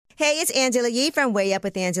Hey, it's Angela Yee from Way Up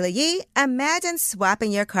with Angela Yee. Imagine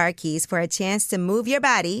swapping your car keys for a chance to move your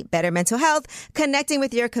body, better mental health, connecting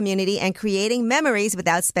with your community, and creating memories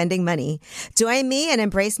without spending money. Join me and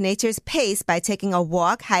embrace nature's pace by taking a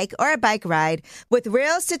walk, hike, or a bike ride with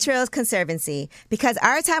Rails to Trails Conservancy, because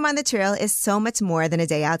our time on the trail is so much more than a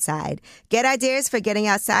day outside. Get ideas for getting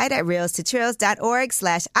outside at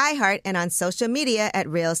railstotrails.org/iHeart and on social media at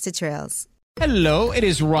Rails to Trails. Hello, it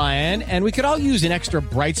is Ryan, and we could all use an extra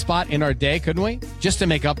bright spot in our day, couldn't we? Just to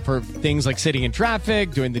make up for things like sitting in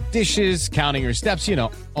traffic, doing the dishes, counting your steps, you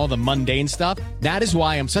know, all the mundane stuff. That is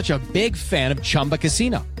why I'm such a big fan of Chumba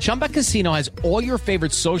Casino. Chumba Casino has all your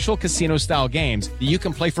favorite social casino-style games that you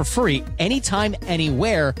can play for free anytime,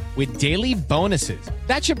 anywhere with daily bonuses.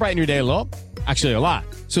 That should brighten your day a little. Actually, a lot.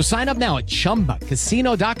 So sign up now at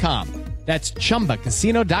ChumbaCasino.com. That's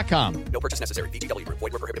ChumbaCasino.com. No purchase necessary. VGW Group.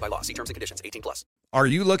 Void where prohibited by law. See terms and conditions. 18+. Are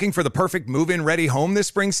you looking for the perfect move-in ready home this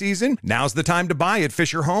spring season? Now's the time to buy at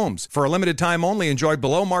Fisher Homes. For a limited time only, enjoy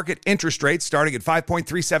below-market interest rates starting at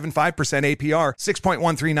 5.375% APR,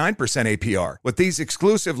 6.139% APR. With these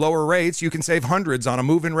exclusive lower rates, you can save hundreds on a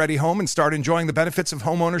move-in ready home and start enjoying the benefits of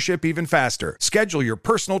home ownership even faster. Schedule your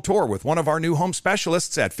personal tour with one of our new home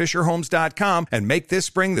specialists at FisherHomes.com and make this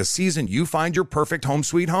spring the season you find your perfect home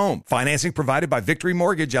sweet home. Financing provided by Victory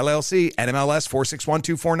Mortgage, LLC, NMLS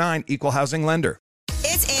 461249, Equal Housing Lender.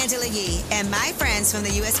 It's Angela Yee, and my friends from the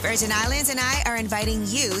U.S. Virgin Islands and I are inviting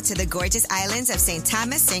you to the gorgeous islands of St.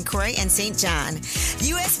 Thomas, St. Croix, and St. John.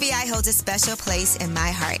 USVI holds a special place in my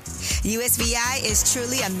heart. USVI is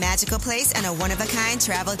truly a magical place and a one-of-a-kind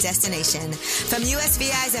travel destination. From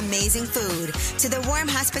USVI's amazing food to the warm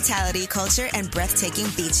hospitality, culture, and breathtaking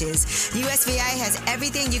beaches, USVI has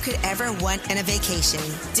everything you could ever want in a vacation.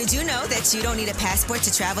 Did you know that you don't need a passport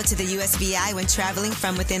to travel to the USVI when traveling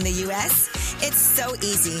from within the U.S.? It's so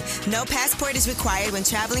easy. No passport is required when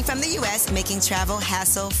traveling from the U.S., making travel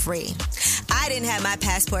hassle-free. I didn't have my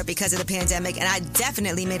passport because of the pandemic, and I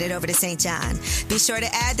definitely made it over to St. John. Be sure to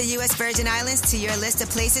add the U.S. Virgin Islands to your list of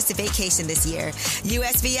places to vacation this year.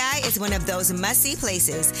 USVI is one of those must-see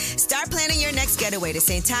places. Start planning your next getaway to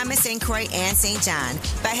St. Thomas, St. Croix, and St. John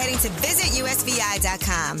by heading to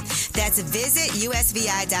visitusvi.com. That's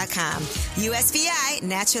visitusvi.com. USVI,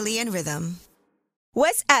 naturally in rhythm.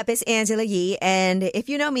 What's up? It's Angela Yee, and if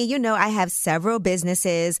you know me, you know I have several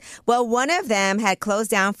businesses. Well, one of them had closed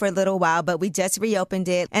down for a little while, but we just reopened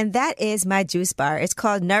it, and that is my juice bar. It's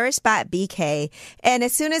called Nourish Spot BK, and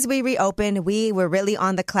as soon as we reopened, we were really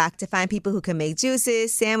on the clock to find people who can make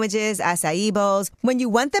juices, sandwiches, acai bowls. When you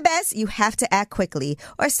want the best, you have to act quickly,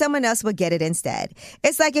 or someone else will get it instead.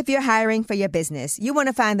 It's like if you're hiring for your business. You want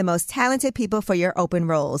to find the most talented people for your open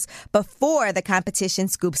roles before the competition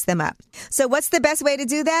scoops them up. So what's the best way to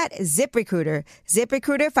do that? ZipRecruiter.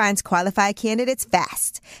 ZipRecruiter finds qualified candidates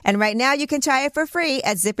fast. And right now you can try it for free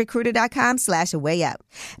at ZipRecruiter.com/wayup.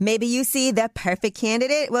 Maybe you see the perfect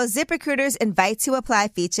candidate? Well, ZipRecruiter's Invite to Apply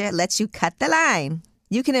feature lets you cut the line.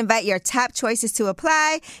 You can invite your top choices to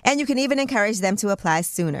apply, and you can even encourage them to apply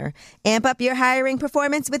sooner. Amp up your hiring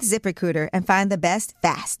performance with ZipRecruiter and find the best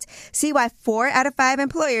fast. See why 4 out of 5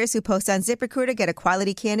 employers who post on ZipRecruiter get a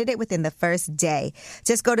quality candidate within the first day.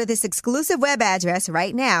 Just go to this exclusive web address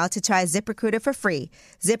right now to try ZipRecruiter for free.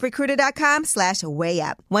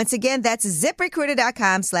 ZipRecruiter.com/wayup. Once again, that's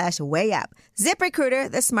ZipRecruiter.com/wayup.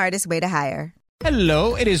 ZipRecruiter, the smartest way to hire.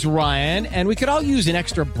 Hello, it is Ryan, and we could all use an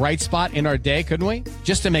extra bright spot in our day, couldn't we?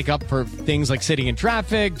 Just to make up for things like sitting in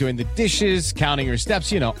traffic, doing the dishes, counting your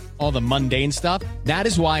steps, you know, all the mundane stuff. That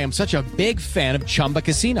is why I'm such a big fan of Chumba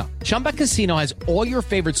Casino. Chumba Casino has all your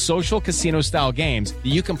favorite social casino-style games that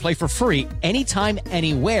you can play for free anytime,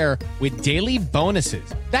 anywhere with daily bonuses.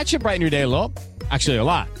 That should brighten your day a little. Actually, a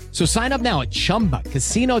lot. So sign up now at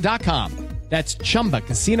ChumbaCasino.com. That's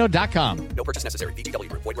ChumbaCasino.com. No purchase necessary. VGW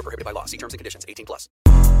Group. Void where prohibited by law. See terms and conditions. 18+.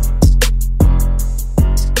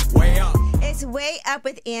 Way up. It's Way Up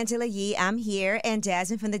with Angela Yee. I'm here, and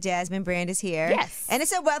Jasmine from the Jasmine brand is here. Yes. And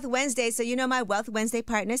it's a Wealth Wednesday, so you know my Wealth Wednesday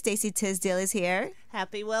partner, Stacey Tisdale, is here.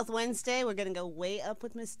 Happy Wealth Wednesday. We're going to go way up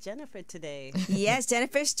with Miss Jennifer today. Yes,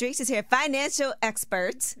 Jennifer Streets is here, financial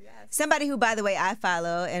expert. Yes. Somebody who, by the way, I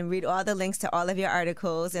follow and read all the links to all of your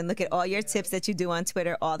articles and look at all your tips that you do on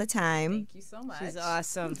Twitter all the time. Thank you so much. She's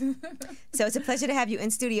awesome. So it's a pleasure to have you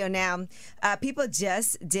in studio now. People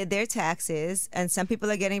just did their taxes, and some people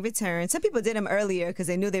are getting returns. Some people did them earlier because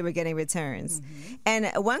they knew they were getting returns. Mm-hmm.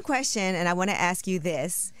 And one question, and I want to ask you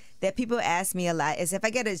this, that people ask me a lot is, if I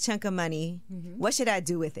get a chunk of money, what should I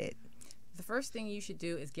do with it? The first thing you should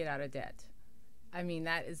do is get out of debt. I mean,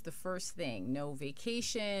 that is the first thing. No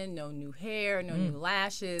vacation, no new hair, no new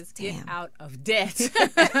lashes. Get out of debt.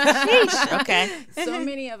 Sheesh. Okay. So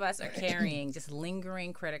many of us are carrying just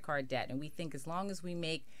lingering credit card debt, and we think as long as we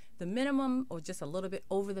make the minimum or just a little bit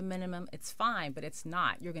over the minimum, it's fine, but it's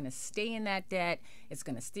not. You're going to stay in that debt. It's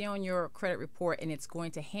going to stay on your credit report, and it's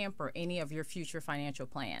going to hamper any of your future financial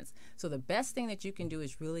plans. So the best thing that you can do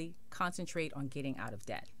is really concentrate on getting out of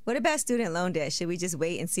debt. What about student loan debt? Should we just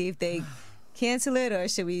wait and see if they cancel it, or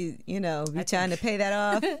should we, be trying to pay that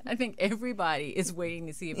off? I think everybody is waiting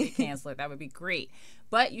to see if they cancel it. That would be great.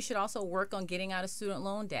 But you should also work on getting out of student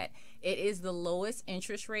loan debt. It is the lowest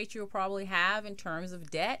interest rate you'll probably have in terms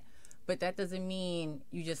of debt, but that doesn't mean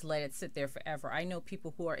you just let it sit there forever. I know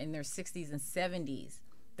people who are in their 60s and 70s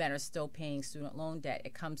that are still paying student loan debt.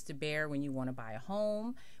 It comes to bear when you want to buy a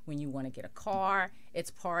home, when you want to get a car.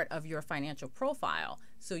 It's part of your financial profile,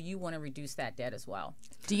 so you want to reduce that debt as well.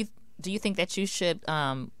 Do you think that you should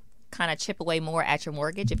kind of chip away more at your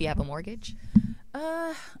mortgage if you have a mortgage?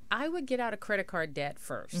 I would get out of credit card debt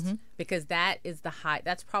first because that is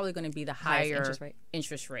that's probably going to be the higher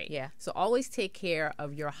interest rate. Yeah. So always take care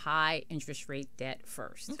of your high interest rate debt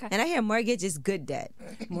first. Okay. And I hear mortgage is good debt.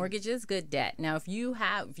 Mortgage is good debt. Now, if you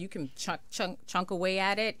can chunk away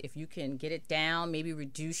at it, if you can get it down, maybe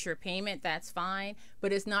reduce your payment, that's fine.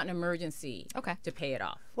 But it's not an emergency to pay it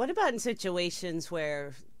off. What about in situations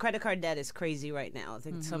where credit card debt is crazy right now? I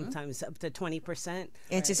think sometimes up to 20%.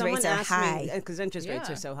 Interest rates are high. Because interest rates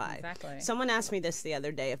are so high. Exactly. Someone asked me this the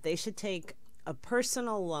other day, if they should take a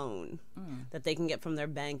personal loan that they can get from their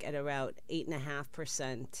bank at around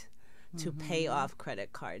 8.5% to pay off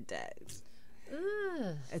credit card debt.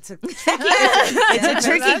 It's a tricky. It's a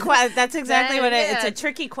tricky question. That's exactly what it's a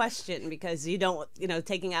tricky question because you don't,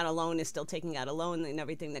 taking out a loan is still taking out a loan and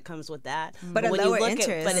everything that comes with that. But a lower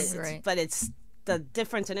interest. But it's the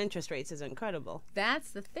difference in interest rates is incredible.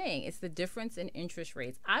 That's the thing. It's the difference in interest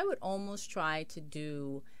rates. I would almost try to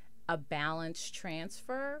do a balance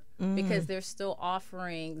transfer because they're still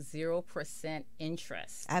offering 0%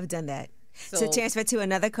 interest. I've done that. So transfer to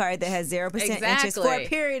another card that has 0% interest for a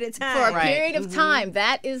period of time. For a period of time.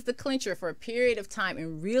 That is the clincher, for a period of time.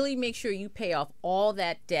 And really make sure you pay off all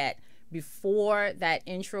that debt before that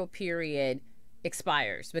intro period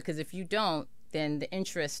expires. Because if you don't, then the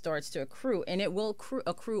interest starts to accrue. And it will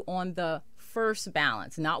accrue on the first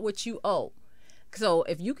balance, not what you owe. So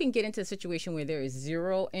if you can get into a situation where there is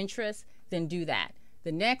 0 interest, then do that.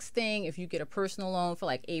 The next thing, if you get a personal loan for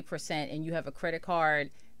like 8% and you have a credit card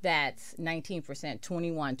that's 19%,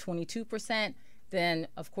 21, 22%, then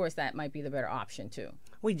of course that might be the better option too.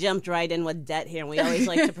 We jumped right in with debt here, and we always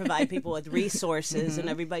like to provide people with resources, and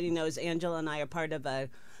everybody knows Angela and I are part of a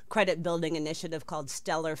credit building initiative called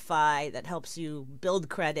StellarFi that helps you build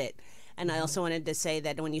credit. And I also wanted to say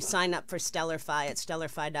that when you sign up for StellarFi at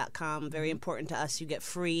stellarfi.com, very important to us, you get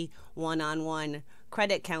free one-on-one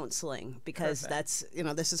credit counseling because that's,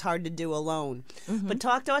 this is hard to do alone. But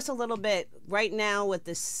talk to us a little bit right now with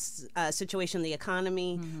this situation, the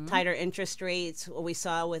economy, tighter interest rates, what we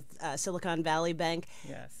saw with Silicon Valley Bank.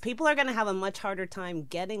 Yes. People are going to have a much harder time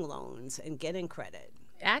getting loans and getting credit.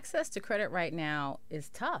 Access to credit right now is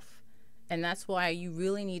tough. And that's why you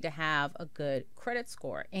really need to have a good credit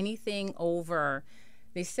score. Anything over,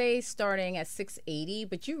 they say starting at 680,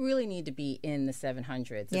 but you really need to be in the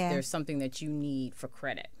 700s if there's something that you need for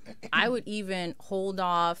credit. I would even hold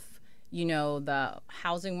off, the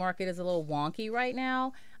housing market is a little wonky right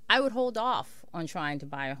now. I would hold off on trying to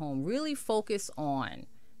buy a home. Really focus on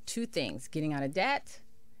 2 things, getting out of debt,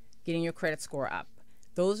 getting your credit score up.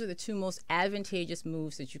 Those are the 2 most advantageous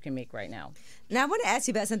moves that you can make right now. Now, I want to ask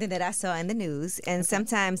you about something that I saw in the news. And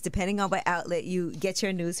sometimes, depending on what outlet you get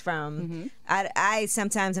your news from, I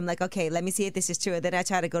sometimes am like, okay, let me see if this is true. And then I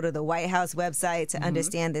try to go to the White House website to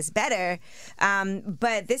understand this better.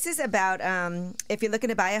 But this is about if you're looking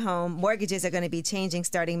to buy a home, mortgages are going to be changing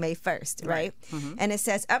starting May 1st, right? And it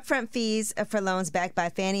says upfront fees for loans backed by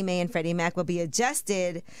Fannie Mae and Freddie Mac will be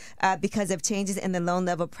adjusted because of changes in the loan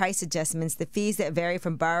level price adjustments. The fees that vary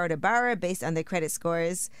from borrower to borrower based on their credit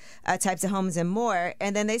scores, types of homes, and more.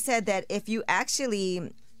 And then they said that if you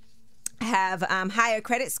actually have higher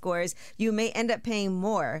credit scores, you may end up paying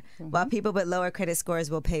more, while people with lower credit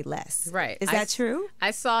scores will pay less. Right. Is that true?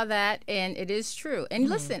 I saw that, and it is true. And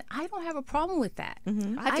listen, I don't have a problem with that.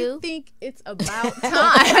 I do. think it's about time.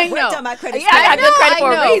 I know. We're talking about credit Yeah, I got good credit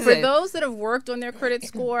for a reason. For those that have worked on their credit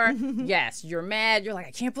score, yes, you're mad. You're like,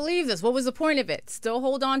 I can't believe this. What was the point of it? Still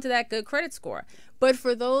hold on to that good credit score. But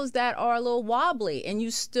for those that are a little wobbly and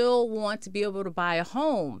you still want to be able to buy a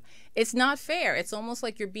home, it's not fair. It's almost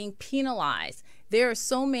like you're being penalized. There are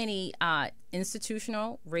so many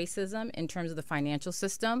institutional racism in terms of the financial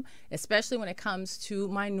system, especially when it comes to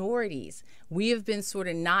minorities. We have been sort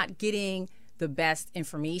of not getting the best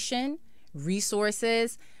information,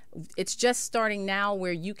 resources. It's just starting now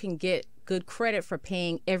where you can get good credit for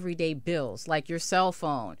paying everyday bills like your cell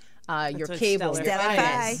phone, your cable, your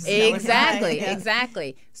finance.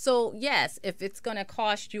 Exactly. So yes, if it's going to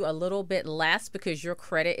cost you a little bit less because your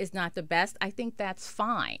credit is not the best, I think that's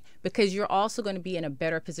fine, because you're also going to be in a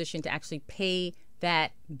better position to actually pay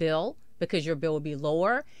that bill, because your bill will be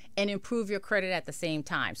lower, and improve your credit at the same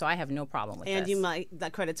time. So I have no problem with And this.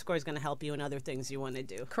 that credit score is going to help you in other things you want to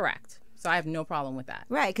do. Correct. So I have no problem with that.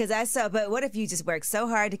 Right, because but what if you just work so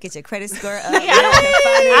hard to get your credit score up?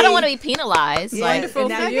 I don't want to be penalized. Yeah. Like, Wonderful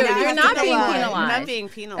And for now you. you're not You're not being penalized. penalized. Not being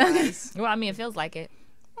penalized. well, I mean, it feels like it.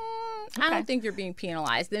 I don't think you're being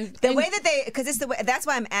penalized. The way that because it's the way, that's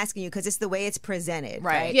why I'm asking you, because it's the way it's presented.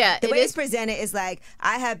 Right. Yeah, The it way is. it's presented is like,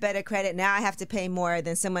 I have better credit, now I have to pay more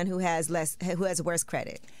than someone who has worse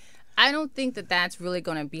credit. I don't think that that's really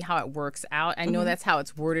going to be how it works out. I know that's how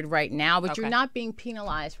it's worded right now, but you're not being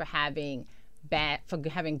penalized for having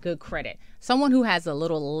good credit. Someone who has a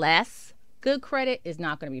little less good credit is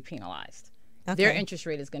not going to be penalized. Their interest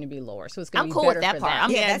rate is going to be lower, so it's going to I'm be cool better with that for part. them.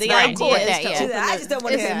 I'm Yeah, the that's idea fine. is Yeah, to that's open I just don't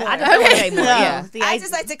want to hear more. I don't want to pay more. Yeah. I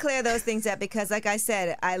just like to clear those things up because, like I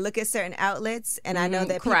said, I look at certain outlets and I know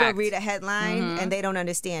that people correct. read a headline and they don't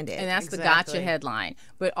understand it. And that's the Exactly. gotcha headline.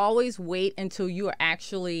 But always wait until you are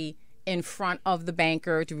actually in front of the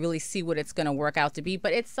banker to really see what it's going to work out to be.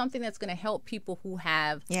 But it's something that's going to help people who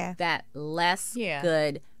have that less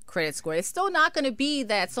good credit score. It's still not going to be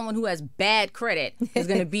that someone who has bad credit is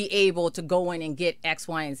going to be able to go in and get X,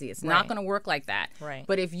 Y, and Z. It's not going to work like that. Right.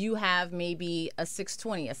 But if you have maybe a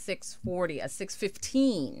 620, a 640, a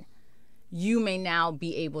 615, you may now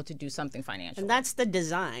be able to do something financial. And that's the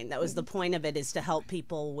design. That was the point of it, is to help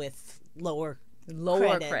people with lower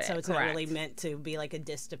credit. So it's not really meant to be like a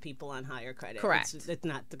diss to people on higher credit. Correct. It's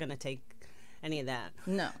not going to take any of that.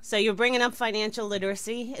 No. So you're bringing up financial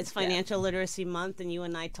literacy. It's Financial Literacy Month, and you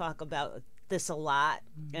and I talk about this a lot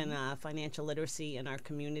in financial literacy in our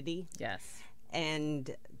community. Yes.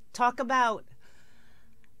 And talk about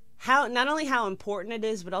how, not only how important it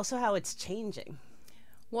is, but also how it's changing.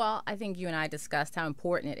 Well, I think you and I discussed how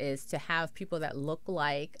important it is to have people that look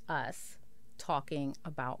like us talking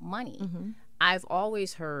about money. I've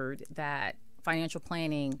always heard that financial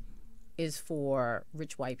planning is for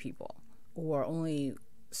rich white people, or only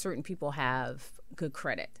certain people have good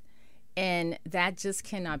credit. And that just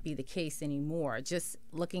cannot be the case anymore. Just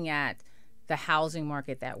looking at the housing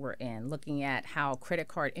market that we're in, looking at how credit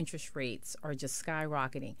card interest rates are just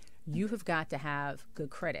skyrocketing, you have got to have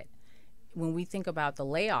good credit. When we think about the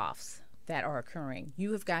layoffs that are occurring,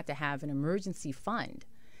 you have got to have an emergency fund.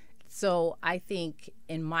 So I think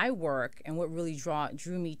in my work, and what really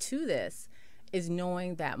drew me to this, is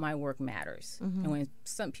knowing that my work matters. And when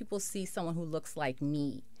some people see someone who looks like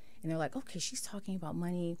me, and they're like, okay, she's talking about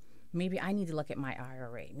money, maybe I need to look at my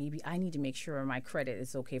IRA. Maybe I need to make sure my credit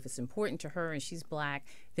is okay. If it's important to her and she's Black,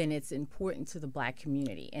 then it's important to the Black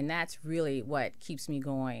community. And that's really what keeps me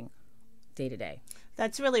going day to day.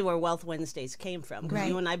 That's really where Wealth Wednesdays came from. 'Cause Right.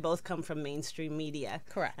 you and I both come from mainstream media.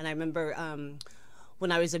 Correct. And I remember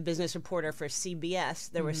when I was a business reporter for CBS,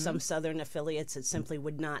 there were some Southern affiliates that simply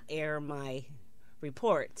would not air my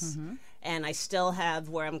reports. And I still have,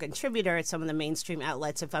 where I'm a contributor at some of the mainstream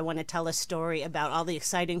outlets, if I want to tell a story about all the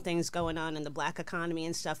exciting things going on in the Black economy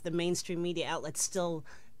and stuff, the mainstream media outlets still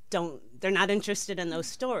they're not interested in those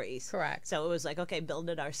stories. Correct. So it was like, okay, build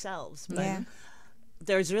it ourselves. But Yeah.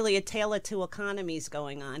 there's really a tale of two economies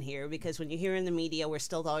going on here, because when you hear in the media, we're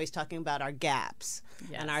still always talking about our gaps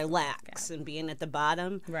and our lacks and being at the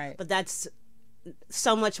bottom. Right. But that's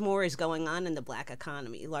so much more is going on in the Black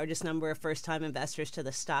economy. Largest number of first-time investors to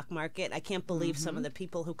the stock market. I can't believe some of the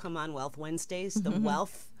people who come on Wealth Wednesdays, the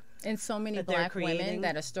wealth. And so many that they're Black women creating.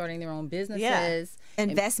 that are starting their own businesses.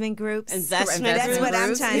 Investment groups. Investment That's what I'm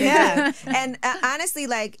groups. trying to do. And honestly,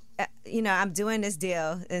 like, I'm doing this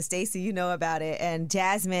deal, and Stacey, you know about it, and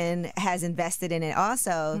Jasmine has invested in it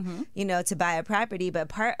also, to buy a property. But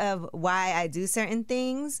part of why I do certain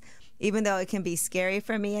things even though it can be scary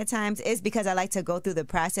for me at times, is because I like to go through the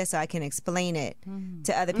process so I can explain it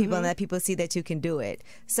to other people and let people see that you can do it.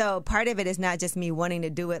 So part of it is not just me wanting to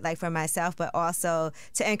do it like for myself, but also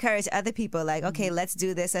to encourage other people like, okay, let's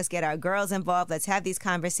do this. Let's get our girls involved. Let's have these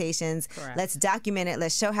conversations. Correct. Let's document it.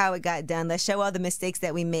 Let's show how it got done. Let's show all the mistakes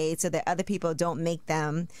that we made so that other people don't make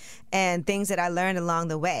them, and things that I learned along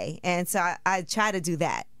the way. And so I try to do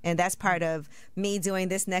that. And that's part of me doing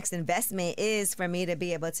this next investment, is for me to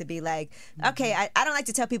be able to be like, okay, I don't like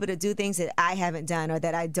to tell people to do things that I haven't done or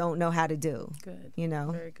that I don't know how to do. Good. You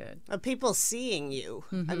know? Very good. People seeing you.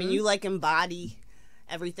 I mean, you like embody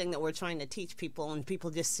everything that we're trying to teach people, and people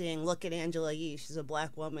just seeing, look at Angela Yee, she's a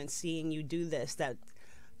black woman, seeing you do this, that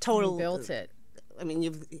total You built it. I mean,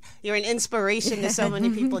 you're an inspiration to so many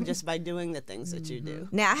people just by doing the things that you do.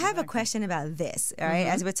 Now, I have a question about this, all right,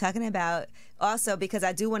 as we're talking about also, because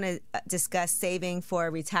I do want to discuss saving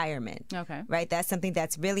for retirement. Okay. Right? That's something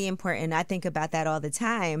that's really important. I think about that all the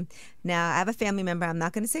time. Now, I have a family member, I'm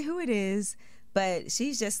not going to say who it is, but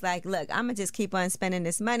she's just like, look, I'm going to just keep on spending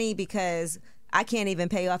this money because I can't even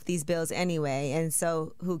pay off these bills anyway, and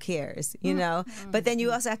so who cares, you know? But then you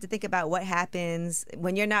also have to think about what happens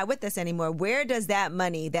when you're not with us anymore. Where does that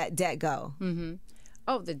money, that debt go?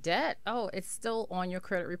 Oh, the debt. Oh, it's still on your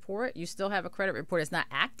credit report. You still have a credit report. It's not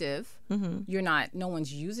active. You're not, no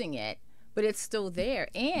one's using it, but it's still there.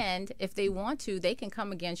 And if they want to, they can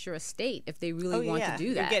come against your estate if they really want to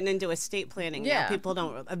do that. You're getting into estate planning Yeah. now. People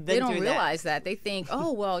don't have been They don't through realize that. They think,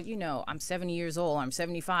 oh, well, you know, I'm 70 years old, I'm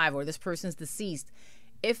 75, or this person's deceased.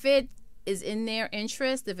 If it is in their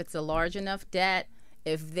interest, if it's a large enough debt,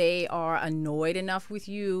 if they are annoyed enough with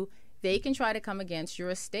you, they can try to come against your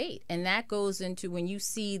estate. And that goes into when you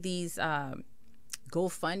see these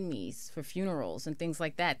GoFundMes for funerals and things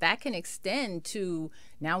like that. That can extend to,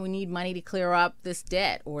 now we need money to clear up this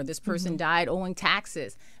debt, or this person died owing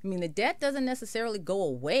taxes. I mean, the debt doesn't necessarily go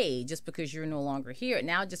away just because you're no longer here. It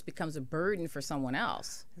now just becomes a burden for someone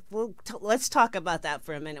else. Well, let's talk about that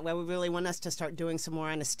for a minute, where we really want us to start doing some more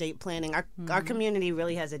on estate planning. Our community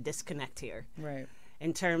really has a disconnect here. Right.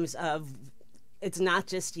 In terms of, it's not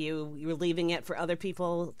just you. You're leaving it for other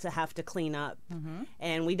people to have to clean up.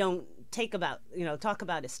 And we don't talk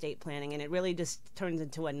about estate planning, and it really just turns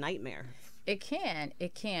into a nightmare. It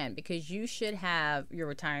can, because you should have your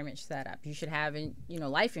retirement set up. You should have,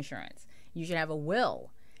 life insurance. You should have a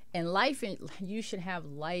will, and you should have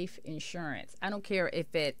life insurance. I don't care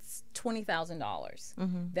if it's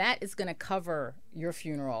 $20,000. That is going to cover your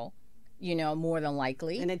funeral, more than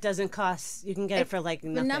likely. And it doesn't cost. You can get it for like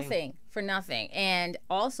nothing. For nothing. And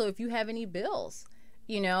also, if you have any bills.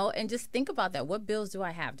 And just think about that. What bills do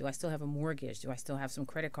I have? Do I still have a mortgage? Do I still have some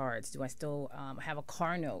credit cards? Do I still have a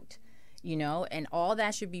car note? And all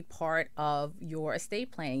that should be part of your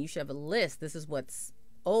estate plan. You should have a list. This is what's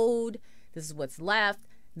owed. This is what's left.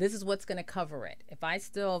 This is what's going to cover it. If I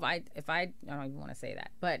don't even want to say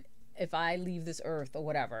that, but if I leave this earth or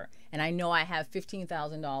whatever, and I know I have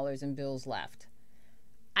 $15,000 in bills left,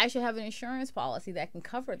 I should have an insurance policy that can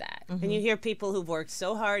cover that. And you hear people who've worked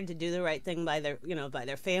so hard to do the right thing by their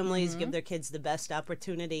families, give their kids the best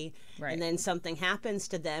opportunity, and then something happens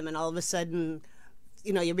to them, and all of a sudden,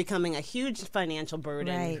 you're becoming a huge financial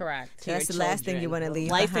burden. Right. Correct. So that's the last thing you want to leave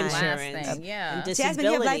life behind. insurance. Last thing, yeah. And Jasmine, disability.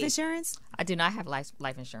 you have life insurance? I do not have life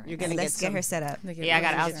insurance. You're gonna Let's get her set up.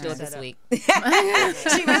 Yeah, I'll do it this week.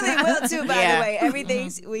 She really will too, by the way. Everything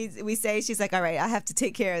we say, she's like, all right, I have to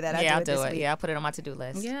take care of that. I'll do do this it. week. Yeah, I'll put it on my to-do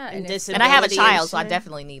list. Yeah, And And I have a disability child, so I insurance.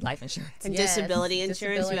 definitely need life insurance. And Yes, disability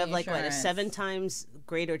insurance, you have disability like a insurance. 7 times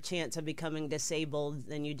greater chance of becoming disabled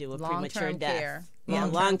than you do a premature long-term death. care. Yeah,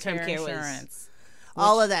 long-term care was insurance.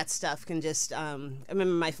 all of that stuff can just. I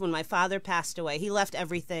remember when my father passed away, he left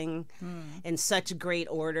everything in such great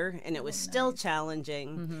order, and it was still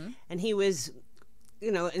challenging, and he was,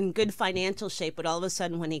 in good financial shape, but all of a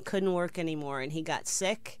sudden when he couldn't work anymore and he got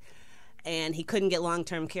sick, and he couldn't get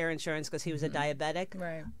long-term care insurance because he was a diabetic.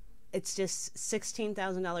 Right. It's just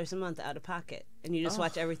 $16,000 a month out of pocket, and you just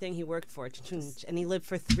watch everything he worked for, and he lived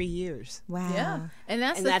for 3 years. Wow. Yeah, and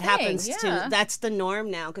that's And the that thing. happens yeah. too. That's the norm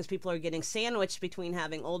now, because people are getting sandwiched between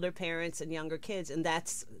having older parents and younger kids, and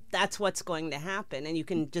that's what's going to happen. And you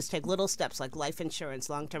can just take little steps like life insurance,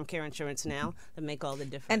 long-term care insurance now that make all the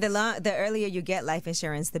difference. And the earlier you get life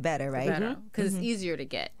insurance, the better, right? better because it's easier to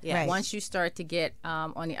get. Yeah. Right. Once you start to get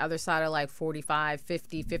on the other side of like 45,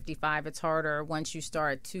 50, 55, it's harder. Once you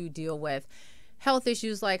start to deal with health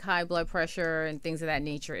issues like high blood pressure and things of that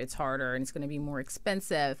nature, it's harder and it's going to be more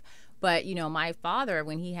expensive. But, my father,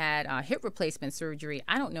 when he had hip replacement surgery,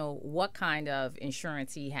 I don't know what kind of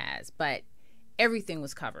insurance he has, but everything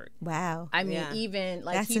was covered. Wow. I mean, Yeah. even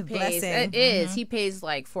like That's he a pays, blessing. it is, he pays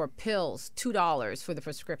like for pills, $2 for the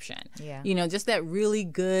prescription. Yeah. You know, just that really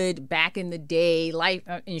good back in the day life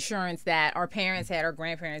insurance that our parents had, our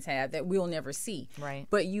grandparents had, that we'll never see. Right.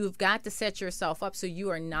 But you've got to set yourself up so you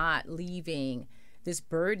are not leaving this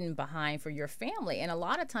burden behind for your family. And a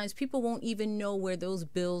lot of times people won't even know where those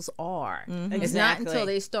bills are. It's not until Exactly.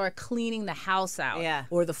 they start cleaning the house out Yeah.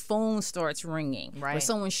 or the phone starts ringing or Right.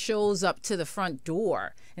 someone shows up to the front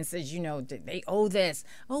door and says, you know, they owe this.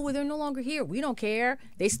 Oh, well, they're no longer here. We don't care.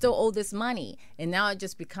 They still owe this money. And now it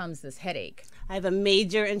just becomes this headache. I have a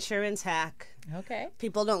major insurance hack. Okay.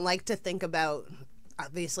 People don't like to think about,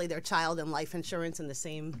 obviously, their child and life insurance in the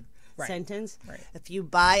same sentence. Right. If you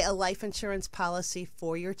buy a life insurance policy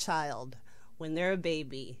for your child when they're a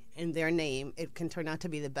baby in their name, it can turn out to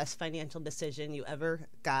be the best financial decision you ever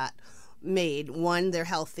got made. One, they're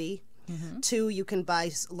healthy. Two, you can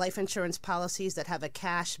buy life insurance policies that have a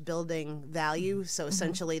cash building value. So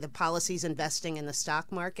essentially, the policy's investing in the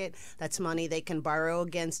stock market. That's money they can borrow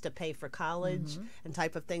against to pay for college and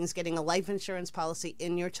type of things. Getting a life insurance policy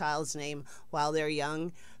in your child's name while they're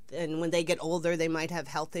young. And when they get older, they might have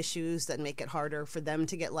health issues that make it harder for them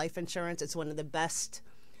to get life insurance. It's one of the best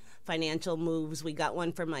financial moves. We got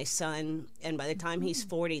one for my son, and by the time he's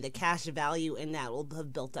 40, the cash value in that will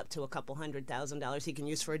have built up to a couple $100,000 he can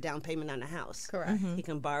use for a down payment on a house. Correct. He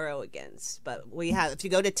can borrow against. But we have, if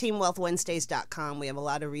you go to teamwealthwednesdays.com, we have a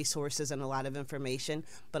lot of resources and a lot of information.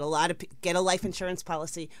 But get a life insurance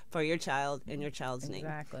policy for your child in your child's name.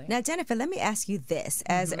 Exactly. Now, Jennifer, let me ask you this.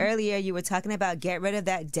 As earlier you were talking about get rid of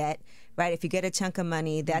that debt, right? If you get a chunk of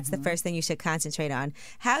money, that's the first thing you should concentrate on.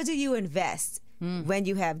 How do you invest when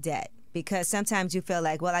you have debt? Because sometimes you feel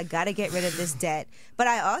like, well, I got to get rid of this debt. But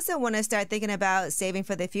I also want to start thinking about saving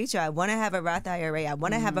for the future. I want to have a Roth IRA. I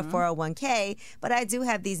want to have a 401k. But I do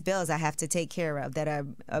have these bills I have to take care of that are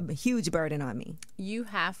a huge burden on me. You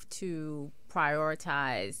have to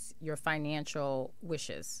prioritize your financial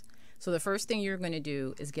wishes. So the first thing you're going to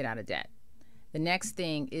do is get out of debt. The next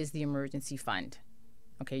thing is the emergency fund.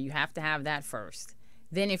 Okay, you have to have that first.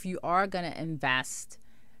 Then if you are going to invest,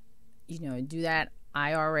 you know, do that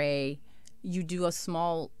IRA, you do a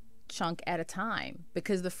small chunk at a time,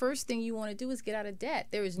 because the first thing you want to do is get out of debt.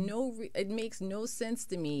 There is it makes no sense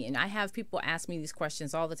to me. And I have people ask me these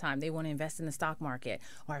questions all the time. They want to invest in the stock market,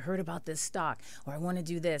 or I heard about this stock, or I want to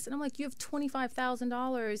do this. And I'm like, you have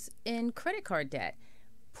 $25,000 in credit card debt.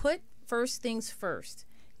 Put first things first.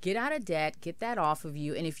 Get out of debt, get that off of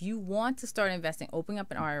you. And if you want to start investing, open up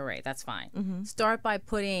an IRA, that's fine. Start by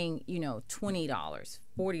putting, you know, $20, $40,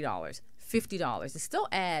 $50.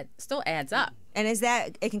 It still adds up. And is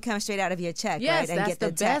that, it can come straight out of your check, Yes, right? And that's get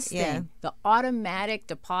the best thing. Yeah. The automatic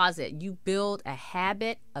deposit. You build a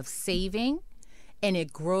habit of saving, and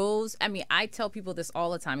it grows. I mean, I tell people this all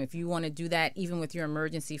the time. If you want to do that, even with your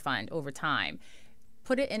emergency fund over time,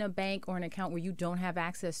 put it in a bank or an account where you don't have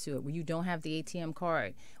access to it, where you don't have the ATM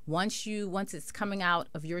card. Once it's coming out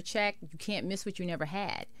of your check, you can't miss what you never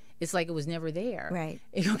had. It's like it was never there. Right.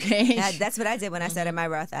 Okay. That's what I did when I started my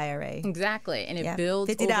Roth IRA. Exactly. And it Yeah.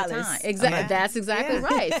 builds $50 over time. a Exactly. month. That's exactly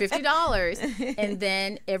right. $50. And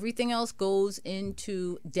then everything else goes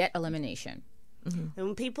into debt elimination. And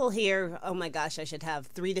when people hear, oh my gosh, I should have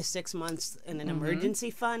 3 to 6 months in an emergency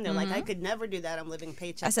fund, they're like, I could never do that. I'm living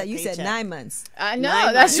paycheck I said to you paycheck. said 9 months. I know.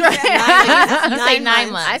 9 That's months. right. You say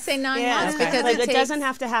 9 months. I say 9 Yeah, months because like, it it takes doesn't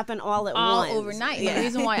have to happen all at all once. overnight. And the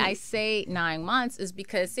reason why I say 9 months is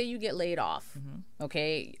because, say you get laid off,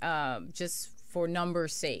 okay, just for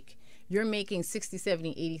numbers' sake, you're making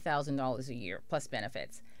 $60,000, $70,000, $80,000 a year plus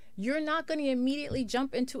benefits. You're not going to immediately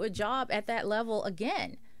jump into a job at that level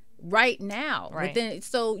again right now. Right.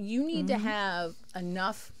 So you need to have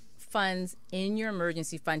enough funds in your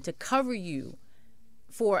emergency fund to cover you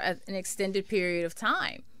for an extended period of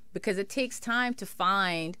time, because it takes time to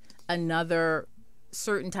find another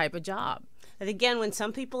certain type of job. And again, when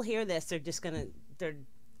some people hear this, they're just going to,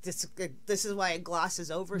 this is why it glosses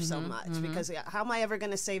over so much, because how am I ever going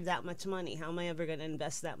to save that much money? How am I ever going to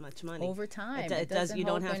invest that much money? Over time. It does. You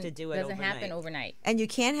don't have to do it doesn't overnight. happen overnight. And you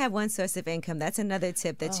can't have one source of income. That's another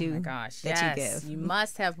tip that Oh you my gosh, that you yes. give. You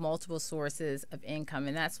must have multiple sources of income,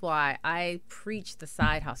 and that's why I preach the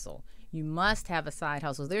side hustle. You must have a side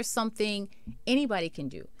hustle. There's something anybody can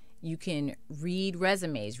do. You can read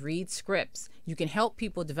resumes, read scripts. You can help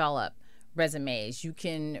people develop resumes. You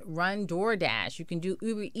can run DoorDash. You can do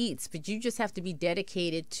Uber Eats, but you just have to be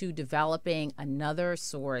dedicated to developing another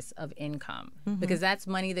source of income, because that's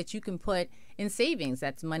money that you can put in savings.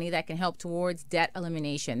 That's money that can help towards debt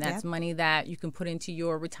elimination. That's money that you can put into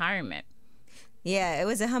your retirement. Yeah, it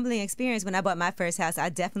was a humbling experience. When I bought my first house, I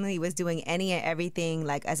definitely was doing any and everything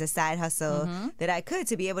like as a side hustle that I could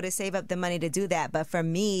to be able to save up the money to do that. But for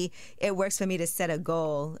me, it works for me to set a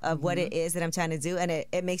goal of what it is that I'm trying to do. And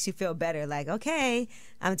it makes you feel better. Like, okay,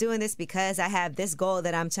 I'm doing this because I have this goal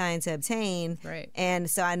that I'm trying to obtain. Right. And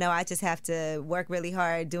so I know I just have to work really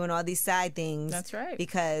hard doing all these side things. That's right.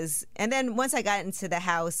 And then once I got into the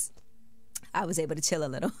house, I was able to chill a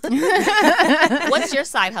little. What's your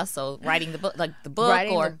side hustle? Writing the book, like the book?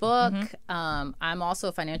 Writing or? the book. I'm also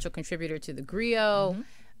a financial contributor to the Griot.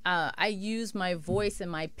 I use my voice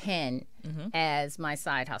and my pen as my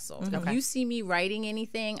side hustle. If you see me writing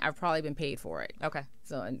anything, I've probably been paid for it. Okay.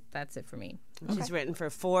 So and that's it for me. She's written for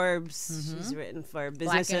Forbes. She's written for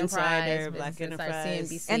Business Insider, Black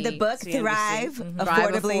Enterprise. CNBC, And the book, CNBC. Thrive, Thrive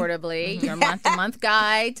Affordably. Affordably, your month-to-month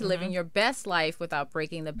guide to living your best life without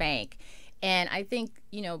breaking the bank. And I think,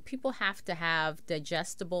 people have to have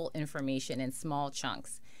digestible information in small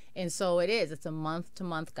chunks. And so it's a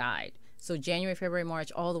month-to-month guide. So January, February,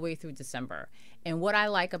 March, all the way through December. And what I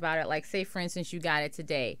like about it, like say, for instance, you got it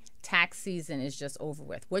today. Tax season is just over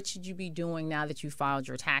with. What should you be doing now that you filed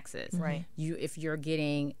your taxes? Right. If you're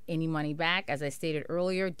getting any money back, as I stated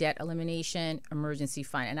earlier, debt elimination, emergency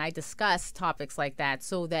fund. And I discuss topics like that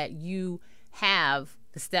so that you have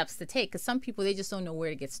the steps to take. Because some people, they just don't know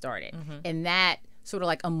where to get started. And that sort of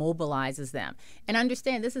like immobilizes them. And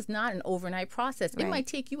understand, this is not an overnight process. It might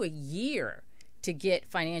take you a year to get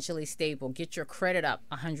financially stable, get your credit up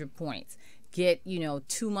 100 points, get,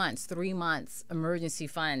 2 months, 3 months emergency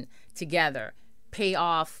fund together, pay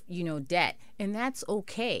off, debt. And that's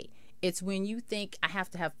okay. It's when you think I have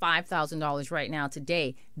to have $5,000 right now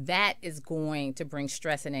today, that is going to bring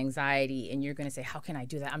stress and anxiety. And you're going to say, how can I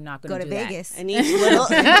do that? I'm not going to do that. Go to Vegas. And each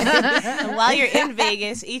little, and while you're in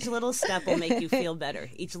Vegas, each little step will make you feel better.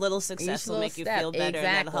 Each little success will make you feel better. And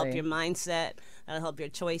that'll help your mindset. That'll help your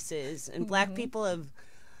choices. And Black people have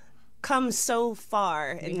come so far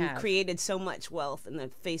and created so much wealth in the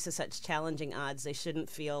face of such challenging odds. They shouldn't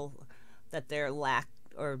feel that they're lack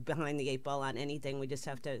or behind the 8 ball on anything. We just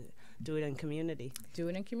have to do it in community. Do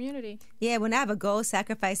it in community. Yeah, when I have a goal,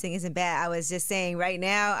 sacrificing isn't bad. I was just saying right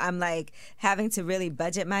now I'm like having to really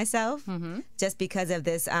budget myself just because of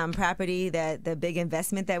this property, the big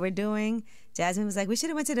investment that we're doing. Jasmine was like, we should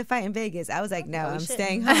have went to the fight in Vegas. I was like, no, I'm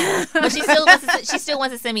staying home. But she still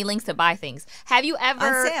wants to send me links to buy things. Have you ever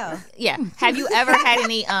On sale. Yeah. Have you ever had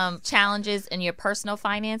any challenges in your personal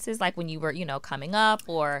finances, like when you were, coming up,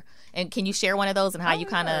 and can you share one of those and how you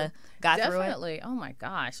kind of got through it? Definitely. Oh my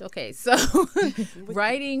gosh. Okay, so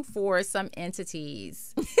writing for some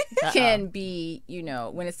entities can be,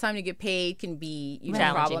 when it's time to get paid, can be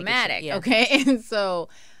problematic. Yeah. Okay, and so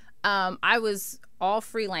I was all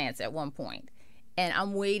freelance at one point, and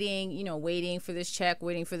I'm waiting for this check,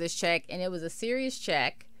 and it was a serious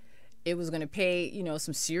check. It was going to pay,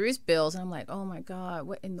 some serious bills, and I'm like, oh my God,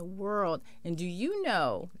 what in the world? And do you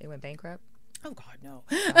know They went bankrupt? Oh God, no!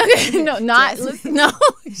 Okay, no, not no.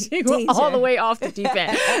 She went all the way off the deep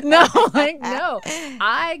end. No, no.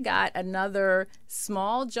 I got another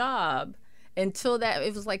small job until that.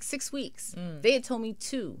 It was like 6 weeks. They had told me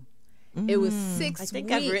 2. It was 6 weeks. I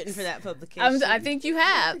think I've written for that publication. I think you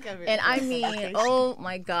have. And I mean, publication. oh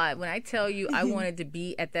my God, when I tell you I wanted to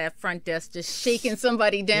be at that front desk just shaking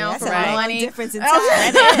somebody down That's for a long money. difference in time.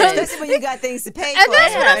 Especially when you got things to pay for. And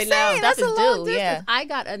that's what I'm I know. saying. That's a Stuff to long do, distance. yeah. I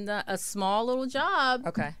got a small little job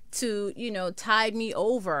to, tide me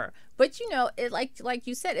over. But, it like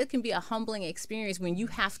you said, it can be a humbling experience when you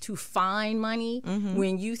have to find money,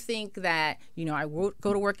 when you think that, I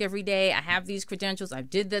go to work every day, I have these credentials, I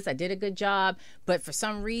did this, I did a good job, but for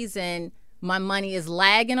some reason my money is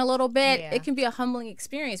lagging a little bit. Yeah. It can be a humbling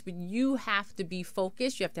experience, but you have to be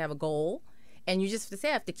focused, you have to have a goal, and you just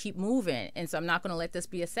have to keep moving. And so I'm not going to let this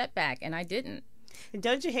be a setback, and I didn't. And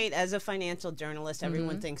don't you hate, as a financial journalist,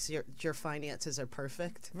 everyone thinks your finances are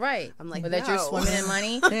perfect? Right. I'm like, but that you're no. swimming in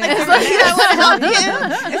money. I want to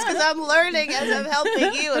help you. It's because I'm learning as I'm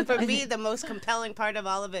helping you. And for me, the most compelling part of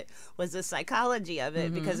all of it was the psychology of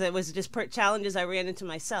it, because it was just challenges I ran into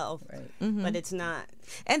myself. Right. But it's not.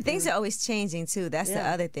 And things are always changing too. That's the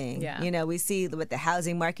other thing. Yeah. We see what the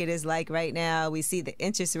housing market is like right now. We see the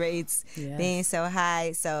interest rates being so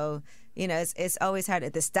high. So, it's always hard.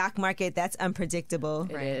 The stock market, that's unpredictable.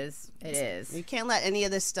 It is. You can't let any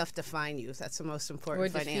of this stuff define you. That's the most important Or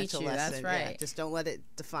defeat financial you. lesson. That's right. Yeah, just don't let it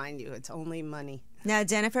define you. It's only money. Now,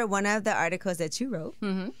 Jennifer, one of the articles that you wrote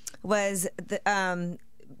was the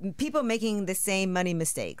people making the same money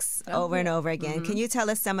mistakes over and over again. Can you tell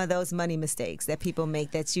us some of those money mistakes that people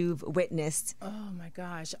make that you've witnessed? Oh my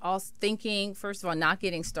gosh. Thinking, first of all, not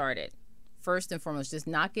getting started. first and foremost, just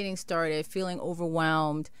not getting started, feeling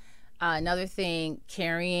overwhelmed. Another thing,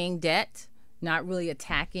 carrying debt, not really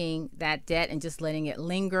attacking that debt and just letting it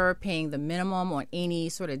linger, paying the minimum on any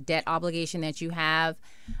sort of debt obligation that you have,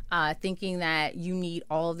 thinking that you need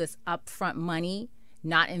all of this upfront money,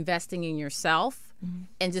 not investing in yourself,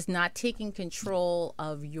 and just not taking control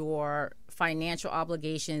of your financial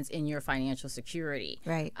obligations and your financial security.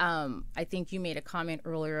 Right. I think you made a comment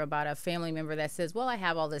earlier about a family member that says, well, I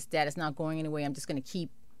have all this debt. It's not going anywhere. I'm just going to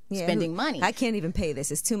keep spending money. I can't even pay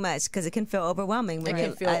this. It's too much because it can feel overwhelming. When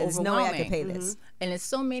there's no way I can pay this. And there's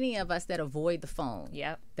so many of us that avoid the phone,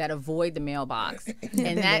 that avoid the mailbox. And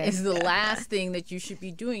Been that there. is the last thing that you should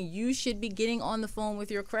be doing. You should be getting on the phone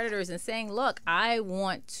with your creditors and saying, look, I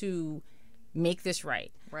want to make this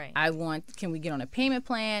right. Right. Can we get on a payment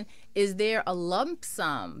plan? Is there a lump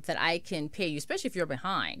sum that I can pay you, especially if you're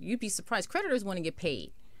behind? You'd be surprised. Creditors want to get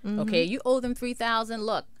paid. Okay, you owe them $3,000.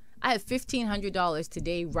 Look, I have $1,500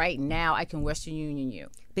 today, right now. I can Western Union you.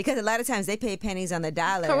 Because a lot of times they pay pennies on the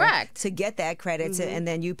dollar Correct. to get that credit, and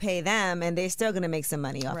then you pay them, and they're still going to make some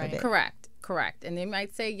money off of it. Correct. And they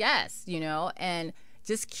might say yes, and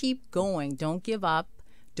just keep going. Don't give up.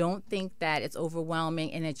 Don't think that it's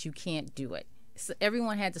overwhelming and that you can't do it. So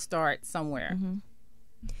everyone had to start somewhere.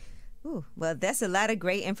 Ooh, well, that's a lot of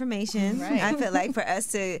great information. I feel like for us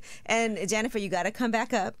to, and Jennifer, you got to come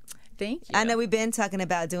back up. Thank you. I know we've been talking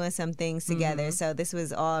about doing some things together, so this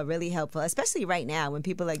was all really helpful, especially right now when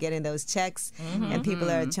people are getting those checks and people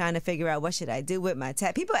are trying to figure out what should I do with my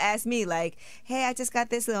tax. People ask me like, hey, I just got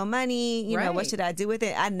this little money, you know, what should I do with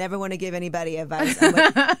it? I never want to give anybody advice.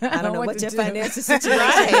 I don't know what your financial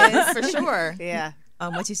situation is. For sure. Yeah.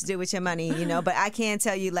 What you should do with your money, but I can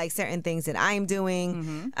tell you like certain things that I'm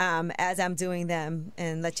doing as I'm doing them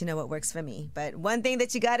and let you know what works for me. But one thing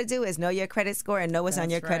that you got to do is know your credit score and know what's on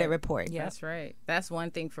your credit report. That's right. That's one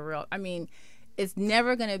thing for real. I mean, it's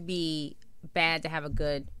never going to be bad to have a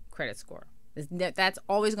good credit score. That's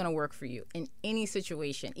always going to work for you in any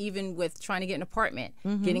situation, even with trying to get an apartment,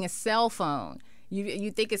 getting a cell phone. You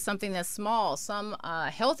think it's something that's small. Some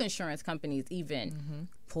health insurance companies even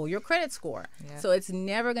pull your credit score. So it's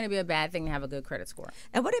never going to be a bad thing to have a good credit score.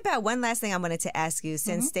 And what about one last thing I wanted to ask you,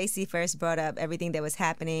 since Stacey first brought up everything that was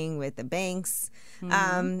happening with the banks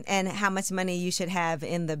and how much money you should have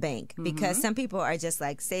in the bank. Because some people are just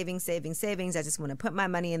like savings. I just want to put my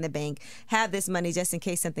money in the bank, have this money just in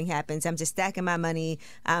case something happens. I'm just stacking my money.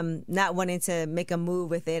 I'm not wanting to make a move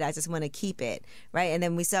with it. I just want to keep it, right? And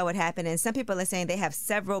then we saw what happened. And some people are saying they have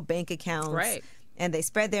several bank accounts. Right. And they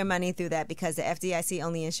spread their money through that because the FDIC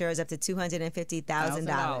only insures up to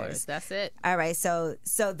 $250,000. That's it. All right. So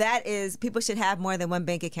that is, people should have more than one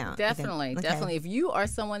bank account. Definitely. If you are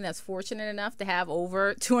someone that's fortunate enough to have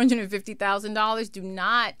over $250,000, do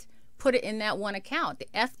not put it in that one account. The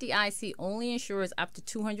FDIC only insures up to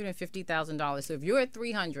 $250,000. So if you're at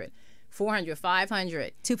 $300,000, $400,000,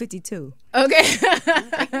 $500,000, $252,000. Okay.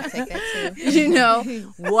 Take that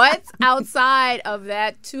too. What's outside of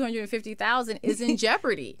that $250,000 is in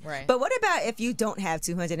jeopardy. Right. But what about if you don't have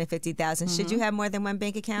 $250,000? Should you have more than one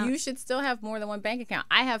bank account? You should still have more than one bank account.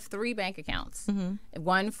 I have 3 bank accounts.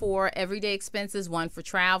 One for everyday expenses, one for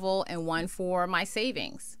travel, and one for my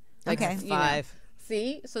savings. Okay. 5.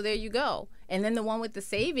 See? So there you go. And then the one with the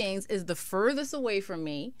savings is the furthest away from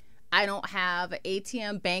me. I don't have an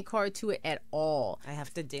ATM bank card to it at all. I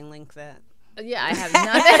have to ding-link that. Yeah, I have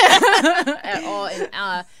nothing at all. And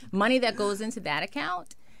money that goes into that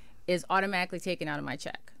account is automatically taken out of my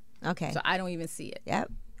check. Okay. So I don't even see it.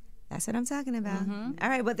 Yep. That's what I'm talking about. All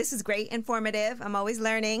right. Well, this is great, informative. I'm always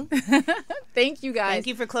learning. Thank you, guys. Thank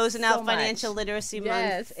you for closing out much. Financial Literacy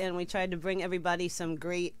Yes. Month. And we tried to bring everybody some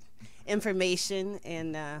great information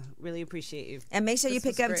and really appreciate you. And make sure you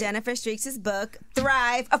pick was up great. Jennifer Streets' book,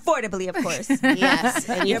 Thrive, affordably, of course. Yes.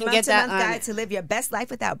 And you Your can get that month-to-month on guide to live your best life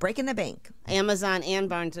without breaking the bank. Amazon and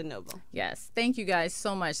Barnes & Noble. Yes. Thank you guys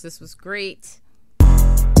so much. This was great.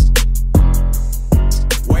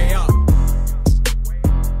 Way up.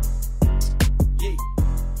 Yeah.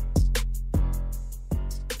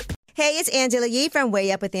 Hey, it's Angela Yee from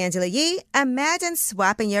Way Up with Angela Yee. Imagine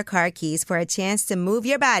swapping your car keys for a chance to move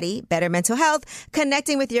your body, better mental health,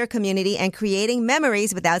 connecting with your community, and creating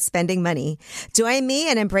memories without spending money. Join me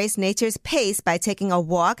and embrace nature's pace by taking a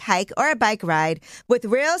walk, hike, or a bike ride with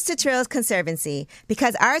Rails to Trails Conservancy,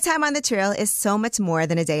 because our time on the trail is so much more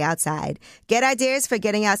than a day outside. Get ideas for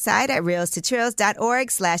getting outside at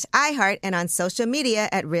railstotrails.org/iHeart and on social media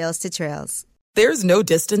at Rails to Trails. There's no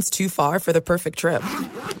distance too far for the perfect trip.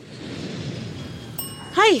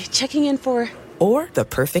 Hi, checking in for... Or the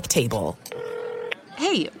perfect table.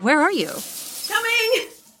 Hey, where are you?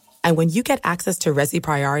 And And when you get access to Resi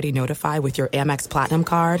Priority Notify with your Amex Platinum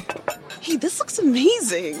card... Hey, this looks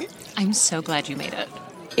amazing. I'm so glad you made it.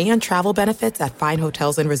 And travel benefits at fine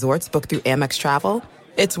hotels and resorts booked through Amex Travel,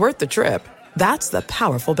 it's worth the trip. That's the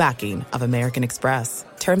powerful backing of American Express.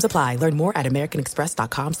 Terms apply. Learn more at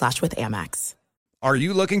americanexpress.com/withAmex. Are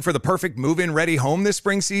you looking for the perfect move-in ready home this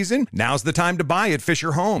spring season? Now's the time to buy at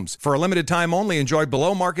Fisher Homes. For a limited time only, enjoy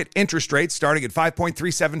below-market interest rates starting at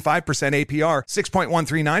 5.375% APR,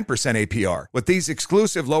 6.139% APR. With these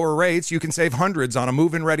exclusive lower rates, you can save hundreds on a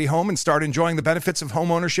move-in ready home and start enjoying the benefits of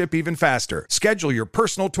homeownership even faster. Schedule your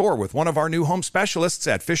personal tour with one of our new home specialists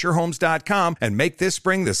at FisherHomes.com and make this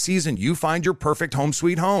spring the season you find your perfect home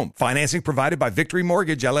sweet home. Financing provided by Victory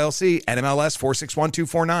Mortgage, LLC, NMLS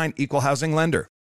 461249, Equal Housing Lender.